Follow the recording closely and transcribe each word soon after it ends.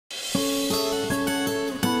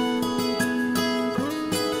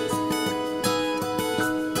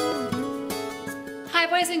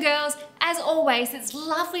Boys and girls, as always, it's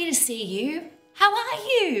lovely to see you. How are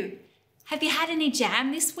you? Have you had any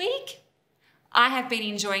jam this week? I have been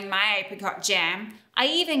enjoying my apricot jam. I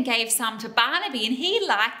even gave some to Barnaby and he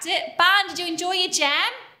liked it. Barn, did you enjoy your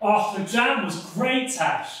jam? Oh, the jam was great,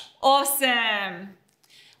 Tash. Awesome.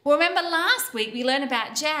 Well, remember last week we learned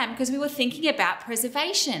about jam because we were thinking about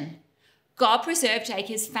preservation. God preserved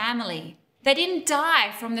Jacob's family. They didn't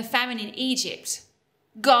die from the famine in Egypt.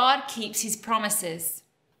 God keeps his promises.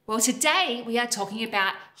 Well, today we are talking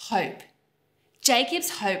about hope.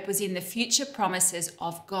 Jacob's hope was in the future promises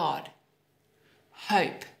of God.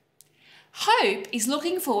 Hope. Hope is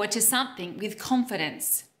looking forward to something with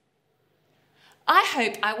confidence. I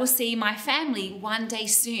hope I will see my family one day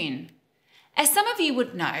soon. As some of you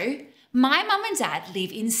would know, my mum and dad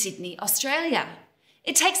live in Sydney, Australia.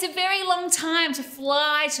 It takes a very long time to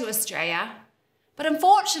fly to Australia, but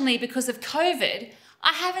unfortunately because of COVID,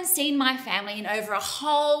 I haven't seen my family in over a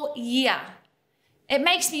whole year. It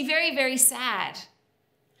makes me very, very sad.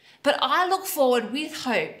 But I look forward with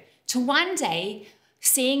hope to one day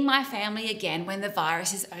seeing my family again when the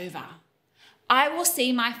virus is over. I will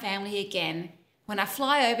see my family again when I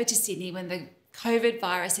fly over to Sydney when the COVID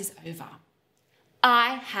virus is over.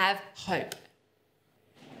 I have hope.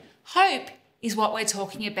 Hope is what we're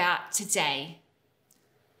talking about today.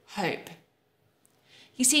 Hope.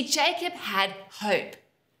 You see, Jacob had hope.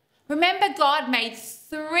 Remember, God made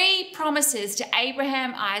 3 promises to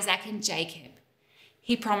Abraham, Isaac, and Jacob.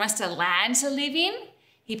 He promised a land to live in,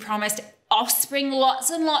 he promised offspring,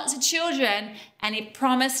 lots and lots of children, and he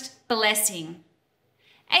promised blessing.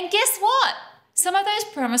 And guess what? Some of those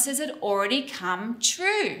promises had already come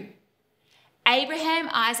true. Abraham,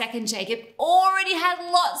 Isaac, and Jacob already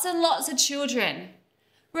had lots and lots of children.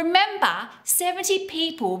 Remember, 70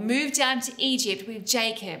 people moved down to Egypt with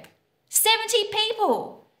Jacob. 70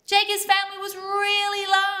 people! Jacob's family was really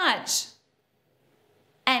large.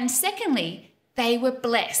 And secondly, they were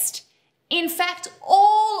blessed. In fact,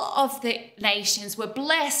 all of the nations were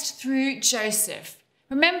blessed through Joseph.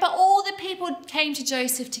 Remember, all the people came to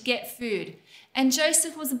Joseph to get food, and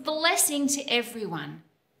Joseph was a blessing to everyone.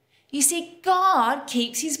 You see, God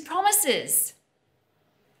keeps his promises.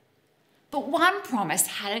 But one promise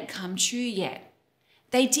hadn't come true yet.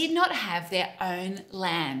 They did not have their own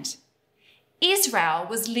land. Israel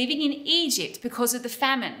was living in Egypt because of the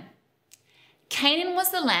famine. Canaan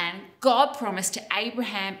was the land God promised to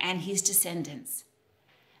Abraham and his descendants.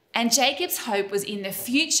 And Jacob's hope was in the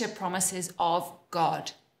future promises of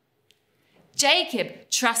God. Jacob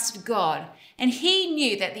trusted God, and he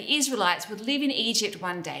knew that the Israelites would live in Egypt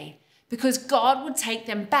one day because God would take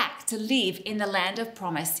them back to live in the land of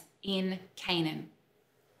promise in Canaan.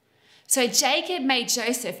 So Jacob made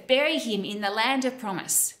Joseph bury him in the land of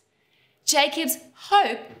promise. Jacob's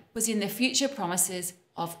hope was in the future promises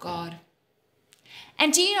of God.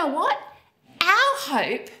 And do you know what? Our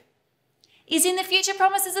hope is in the future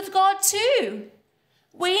promises of God too.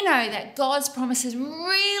 We know that God's promises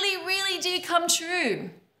really, really do come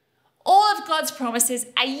true. All of God's promises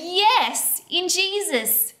are yes in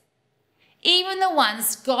Jesus, even the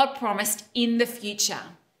ones God promised in the future.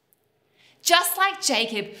 Just like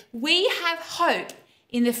Jacob, we have hope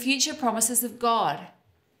in the future promises of God.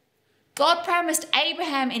 God promised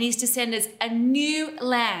Abraham and his descendants a new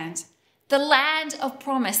land, the land of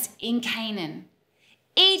promise in Canaan.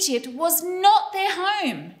 Egypt was not their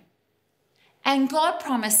home. And God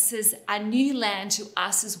promises a new land to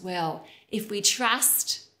us as well if we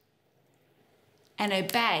trust and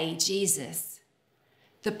obey Jesus,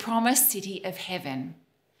 the promised city of heaven,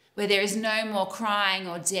 where there is no more crying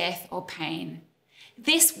or death or pain.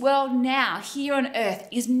 This world now, here on earth,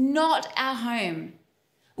 is not our home.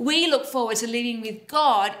 We look forward to living with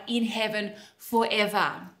God in heaven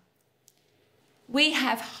forever. We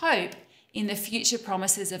have hope in the future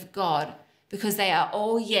promises of God because they are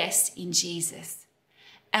all yes in Jesus.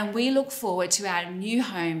 And we look forward to our new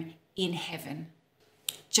home in heaven.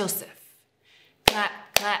 Joseph. Clap,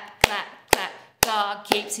 clap, clap, clap. God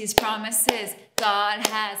keeps his promises. God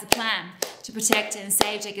has a plan to protect and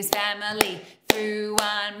save Jacob's family through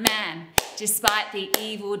one man. Despite the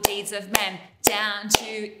evil deeds of men, down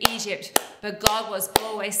to Egypt. But God was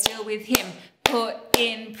always still with him. Put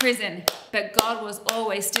in prison, but God was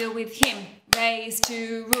always still with him. Raised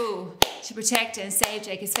to rule, to protect and save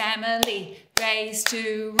Jacob's family. Raised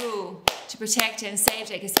to rule, to protect and save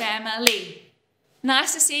Jacob's family.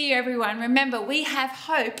 Nice to see you, everyone. Remember, we have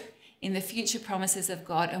hope in the future promises of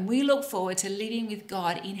God, and we look forward to living with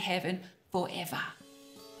God in heaven forever.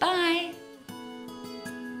 Bye.